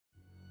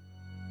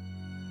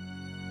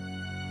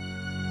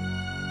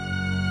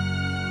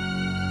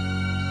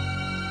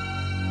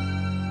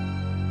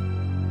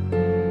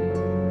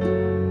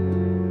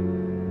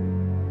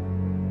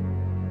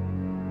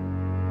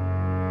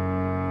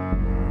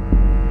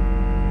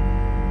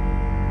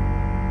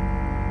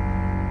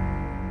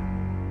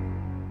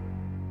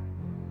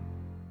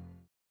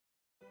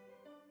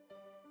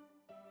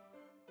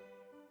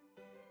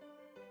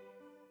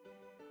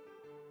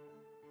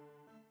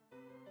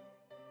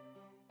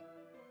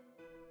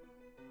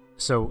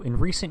So, in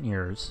recent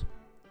years,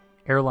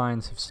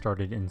 airlines have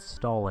started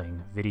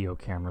installing video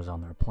cameras on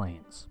their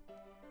planes.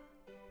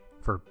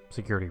 For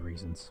security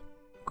reasons,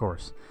 of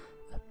course.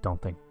 I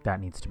don't think that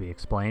needs to be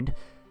explained.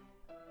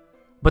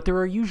 But there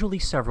are usually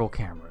several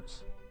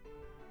cameras,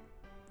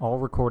 all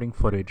recording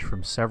footage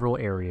from several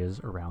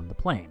areas around the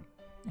plane,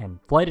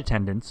 and flight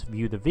attendants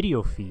view the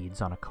video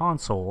feeds on a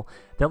console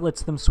that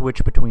lets them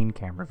switch between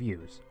camera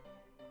views.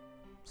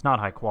 It's not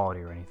high quality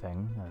or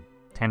anything,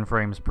 10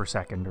 frames per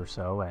second or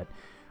so at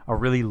a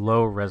really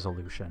low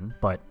resolution,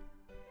 but,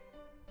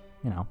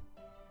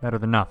 better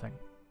than nothing.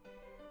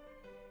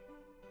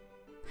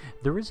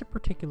 There is a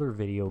particular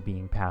video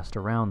being passed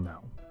around,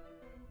 though,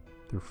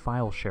 through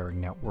file-sharing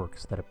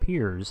networks that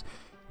appears,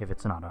 if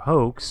it's not a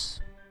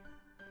hoax,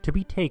 to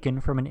be taken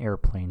from an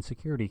airplane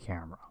security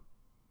camera.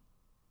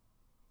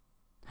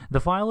 The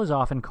file is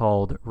often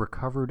called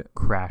recovered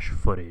crash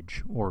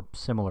footage, or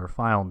similar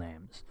file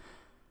names,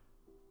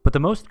 but the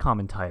most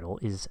common title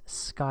is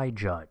Sky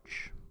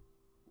Judge.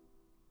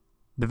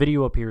 The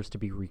video appears to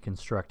be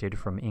reconstructed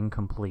from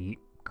incomplete,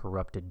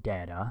 corrupted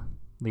data,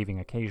 leaving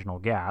occasional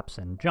gaps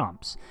and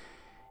jumps.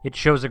 It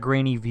shows a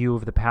grainy view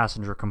of the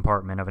passenger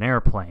compartment of an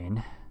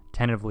airplane,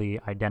 tentatively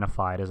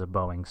identified as a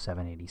Boeing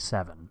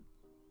 787.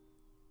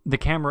 The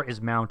camera is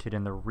mounted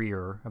in the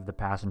rear of the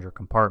passenger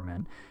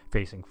compartment,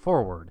 facing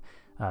forward,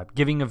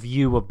 giving a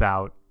view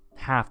about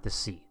half the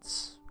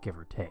seats, give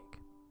or take.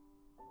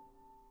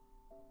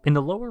 In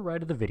the lower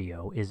right of the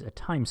video is a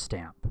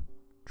timestamp,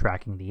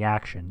 tracking the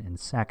action in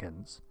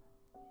seconds.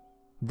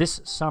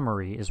 This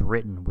summary is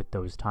written with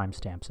those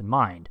timestamps in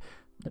mind,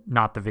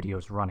 not the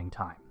video's running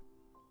time.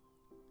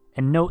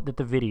 And note that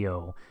the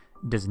video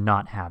does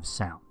not have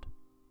sound.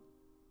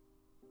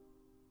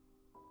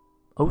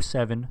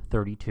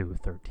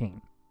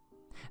 07:32:13.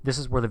 This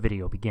is where the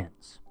video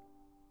begins.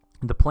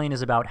 The plane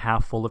is about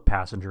half full of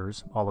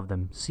passengers, all of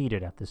them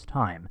seated at this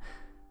time.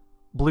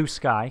 Blue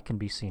sky can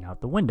be seen out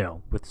the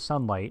window, with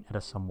sunlight at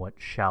a somewhat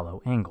shallow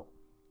angle.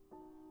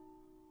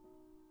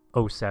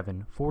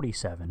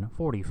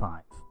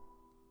 07:47:45.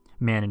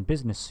 Man in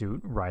business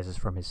suit rises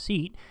from his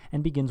seat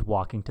and begins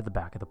walking to the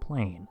back of the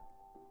plane.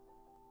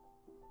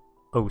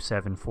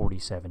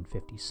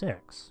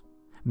 07:47:56.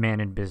 Man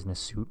in business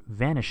suit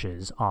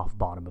vanishes off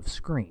bottom of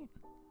screen.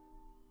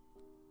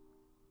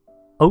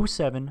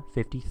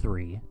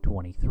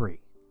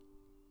 07:53:23.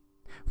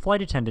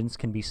 Flight attendants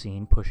can be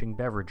seen pushing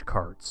beverage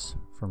carts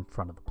from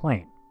front of the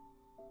plane.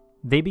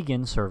 They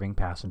begin serving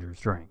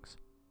passengers drinks.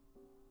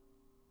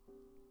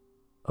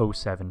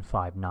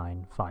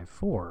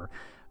 07:59:54.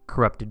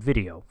 Corrupted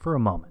video for a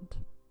moment.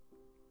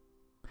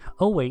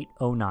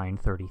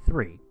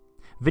 08:09:33.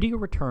 Video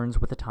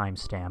returns with a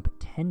timestamp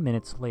 10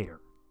 minutes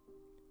later.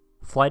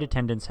 Flight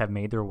attendants have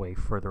made their way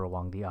further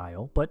along the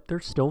aisle, but they're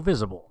still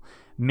visible.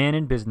 Man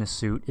in business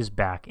suit is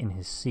back in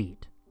his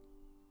seat.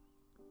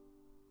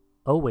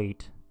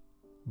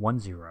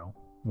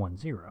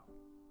 08:10:10.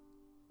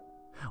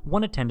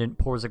 One attendant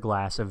pours a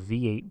glass of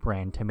V8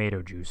 brand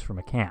tomato juice from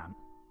a can.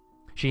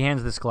 She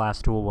hands this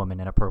glass to a woman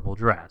in a purple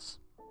dress.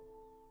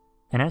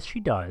 And as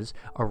she does,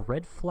 a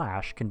red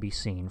flash can be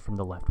seen from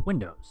the left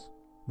windows,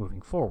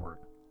 moving forward,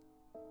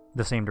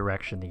 the same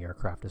direction the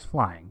aircraft is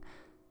flying.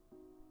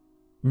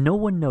 No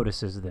one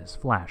notices this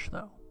flash,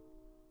 though.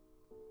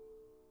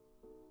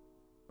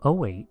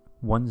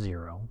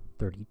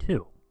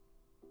 08:10:32.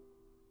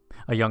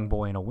 A young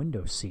boy in a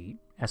window seat,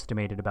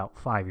 estimated about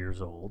 5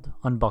 years old,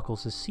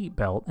 unbuckles his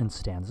seatbelt and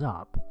stands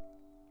up,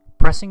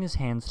 pressing his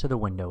hands to the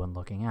window and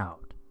looking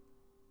out.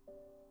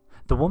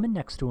 The woman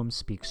next to him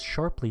speaks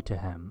sharply to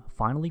him,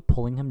 finally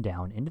pulling him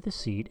down into the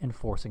seat and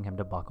forcing him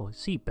to buckle his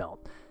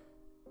seatbelt.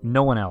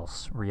 No one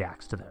else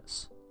reacts to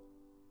this.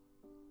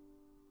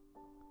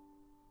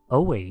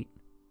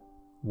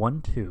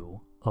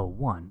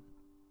 08:12:01.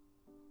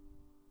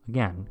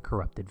 Again,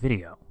 corrupted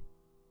video.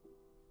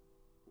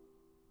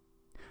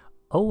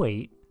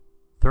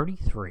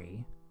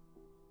 08:33.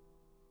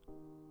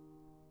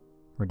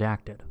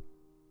 Redacted.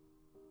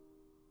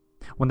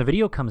 When the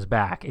video comes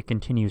back, it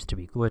continues to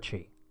be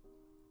glitchy.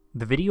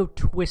 The video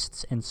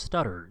twists and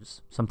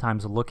stutters,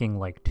 sometimes looking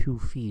like two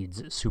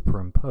feeds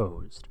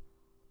superimposed.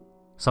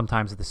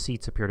 Sometimes the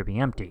seats appear to be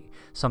empty.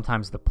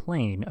 Sometimes the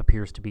plane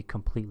appears to be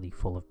completely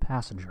full of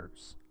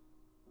passengers.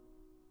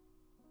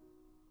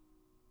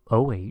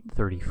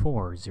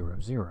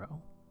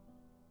 08:34:00.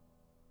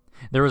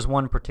 There is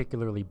one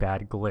particularly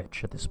bad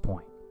glitch at this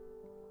point.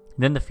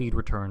 Then the feed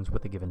returns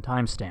with a given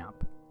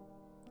timestamp,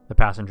 the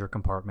passenger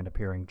compartment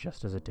appearing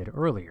just as it did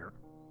earlier.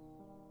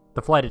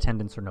 The flight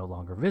attendants are no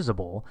longer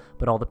visible,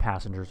 but all the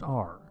passengers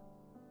are.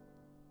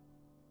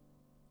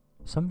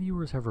 Some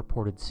viewers have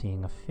reported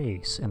seeing a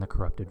face in the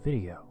corrupted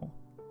video,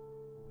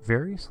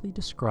 variously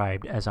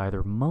described as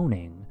either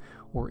moaning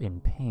or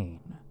in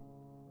pain.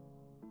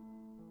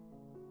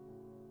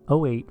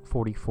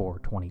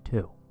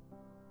 08:44:22.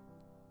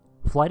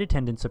 Flight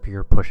attendants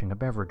appear pushing a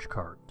beverage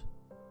cart.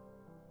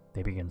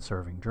 They begin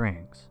serving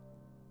drinks.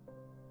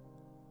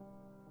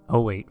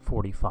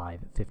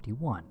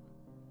 08:45:51.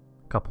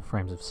 Couple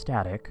frames of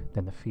static,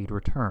 then the feed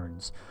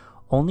returns.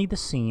 Only the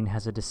scene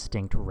has a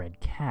distinct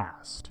red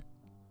cast,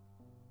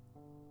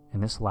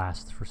 and this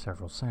lasts for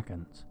several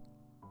seconds.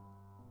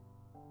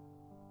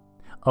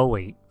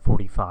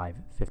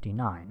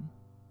 08:45:59.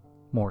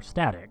 More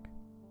static.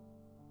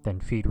 Then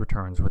feed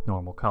returns with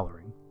normal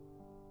coloring.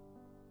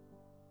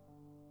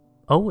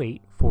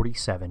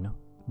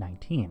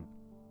 08:47:19.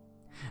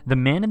 The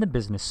man in the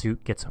business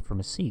suit gets up from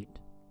his seat.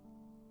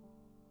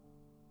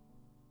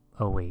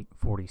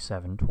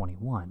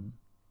 08:47:21.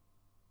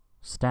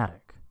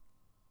 Static.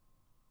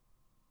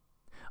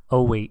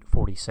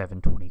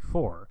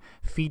 08:47:24.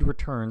 Feed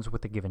returns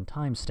with the given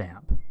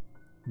timestamp.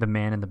 The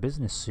man in the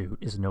business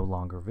suit is no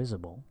longer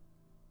visible.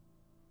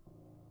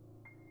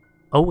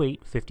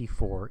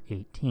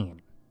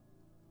 08:54:18.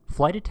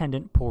 Flight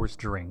attendant pours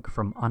drink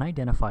from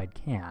unidentified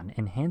can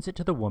and hands it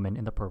to the woman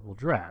in the purple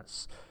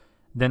dress.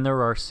 Then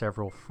there are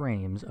several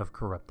frames of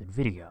corrupted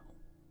video.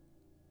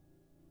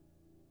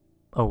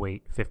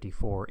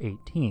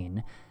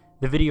 08:54:18.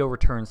 The video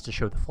returns to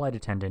show the flight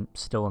attendant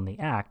still in the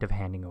act of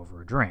handing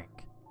over a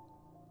drink.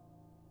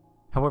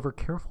 However,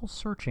 careful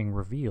searching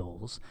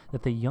reveals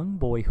that the young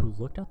boy who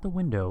looked out the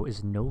window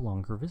is no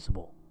longer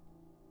visible.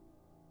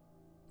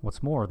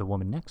 What's more, the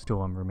woman next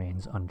to him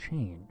remains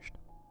unchanged.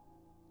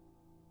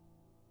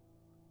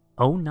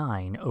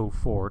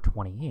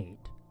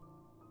 09:04:28.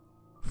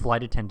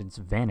 Flight attendants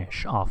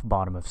vanish off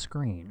bottom of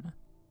screen.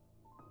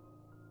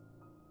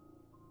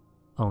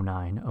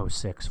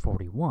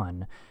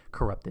 09:06:41.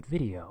 Corrupted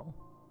video,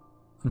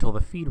 until the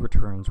feed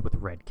returns with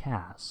red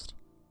cast.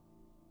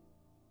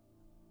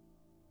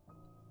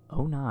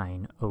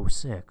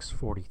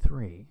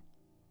 09:06:43.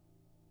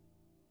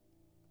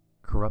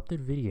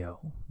 Corrupted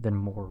video, then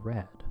more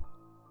red.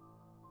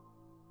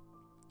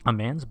 A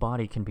man's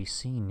body can be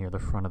seen near the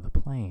front of the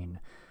plane,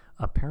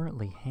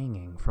 apparently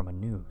hanging from a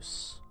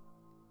noose.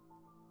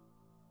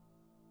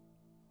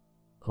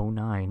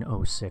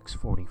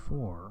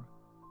 09:06:44.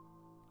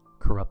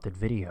 Corrupted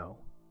video.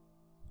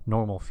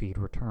 Normal feed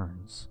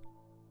returns.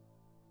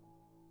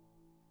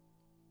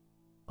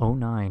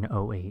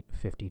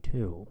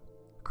 09:08:52.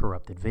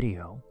 Corrupted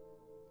video.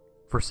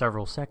 For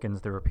several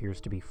seconds there appears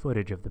to be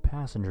footage of the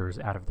passengers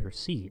out of their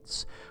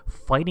seats,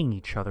 fighting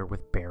each other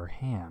with bare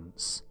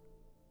hands.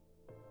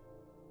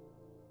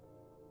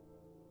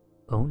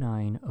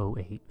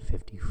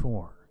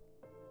 09:08:54.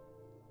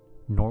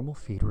 Normal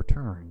feed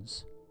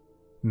returns.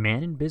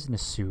 Man in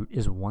business suit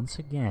is once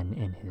again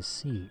in his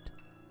seat.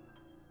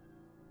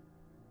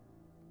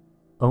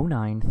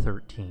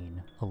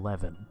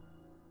 09:13:11.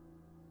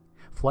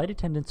 Flight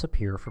attendants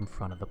appear from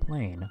front of the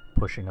plane,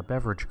 pushing a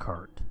beverage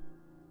cart.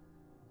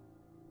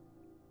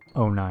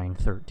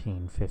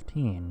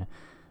 09:13:15.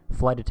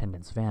 Flight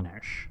attendants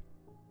vanish.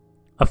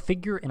 A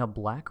figure in a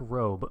black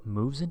robe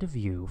moves into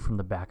view from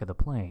the back of the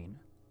plane.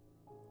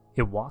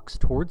 It walks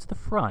towards the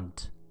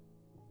front,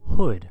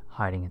 hood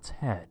hiding its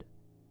head.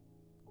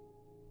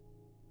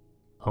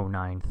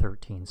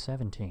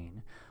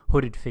 09:13:17.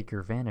 Hooded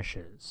figure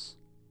vanishes.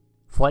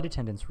 Flight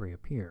attendants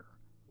reappear.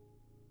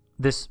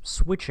 This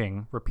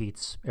switching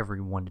repeats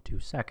every 1 to 2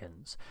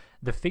 seconds,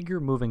 the figure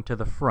moving to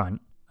the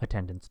front,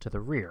 attendants to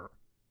the rear.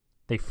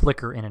 They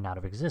flicker in and out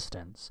of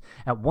existence,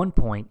 at one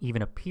point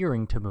even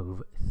appearing to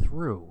move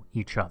through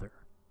each other.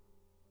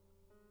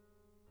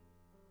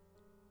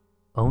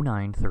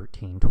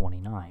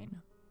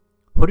 09:13:29.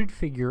 Hooded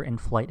figure and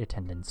flight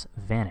attendants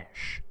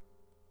vanish.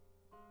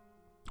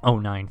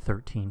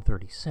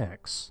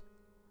 09:13:36.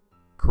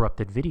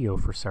 Corrupted video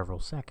for several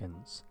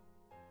seconds.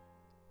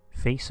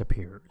 Face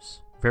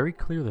appears, very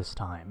clear this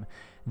time,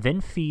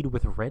 then feed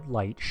with red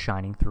light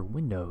shining through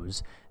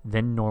windows,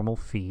 then normal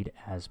feed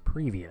as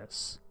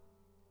previous.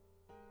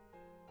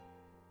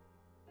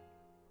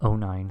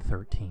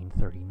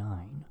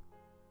 09:13:39.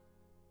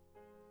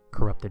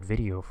 Corrupted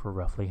video for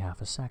roughly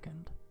half a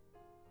second.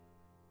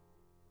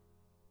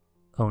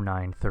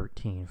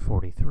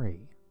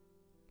 09:13:43.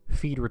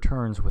 Feed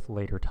returns with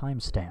later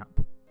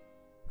timestamp.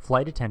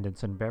 Flight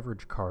attendants and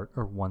beverage cart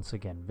are once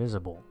again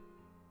visible.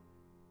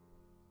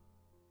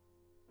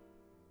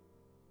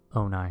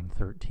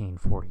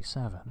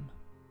 09:13:47.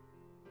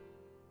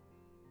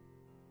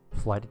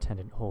 Flight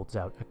attendant holds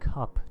out a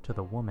cup to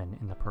the woman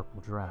in the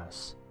purple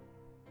dress.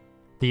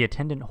 The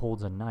attendant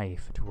holds a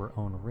knife to her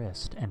own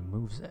wrist and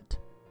moves it.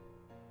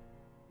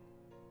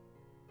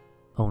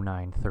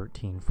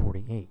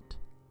 09:13:48.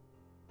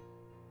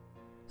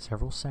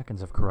 Several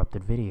seconds of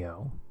corrupted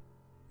video.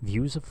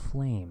 Views of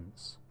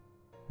flames.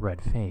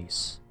 Red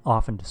face,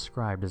 often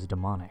described as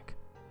demonic.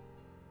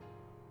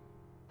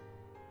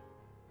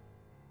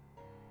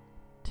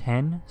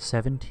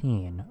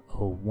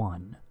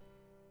 10:17:01.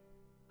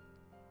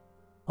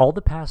 All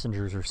the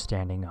passengers are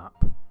standing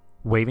up,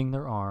 waving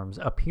their arms,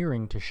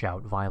 appearing to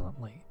shout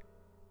violently.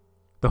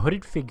 The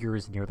hooded figure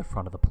is near the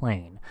front of the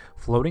plane,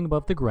 floating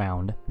above the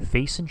ground,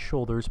 face and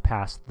shoulders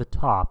past the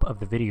top of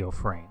the video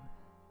frame.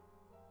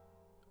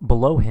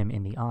 Below him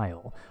in the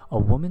aisle, a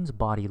woman's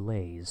body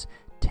lays,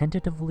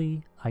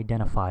 tentatively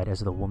identified as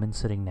the woman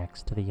sitting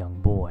next to the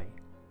young boy.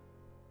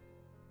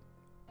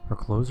 Her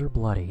clothes are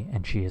bloody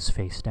and she is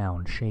face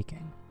down,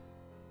 shaking.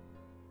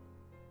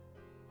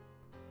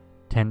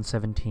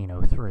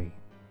 10:17:03.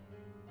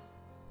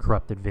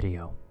 Corrupted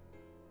video.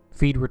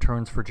 Feed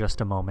returns for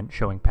just a moment,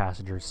 showing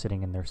passengers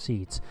sitting in their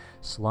seats,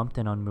 slumped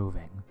and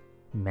unmoving,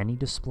 many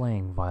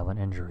displaying violent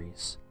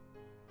injuries.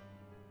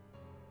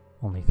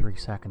 Only 3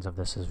 seconds of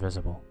this is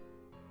visible.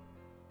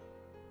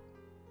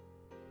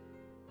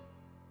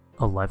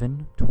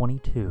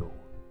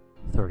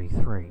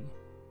 11:22:33.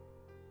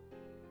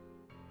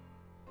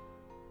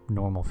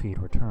 Normal feed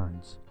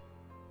returns,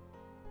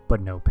 but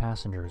no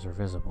passengers are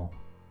visible.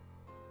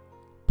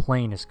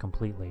 Plane is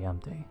completely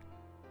empty.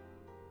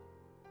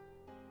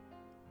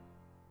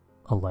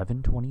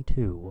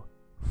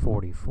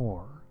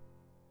 11:22:44.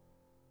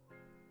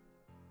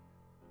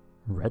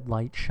 Red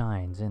light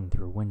shines in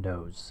through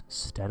windows,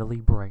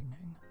 steadily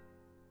brightening.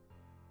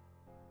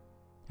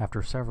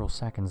 After several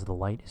seconds, the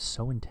light is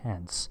so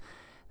intense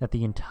that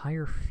the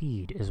entire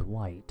feed is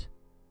white.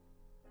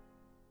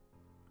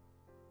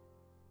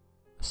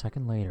 A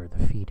second later,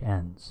 the feed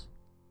ends.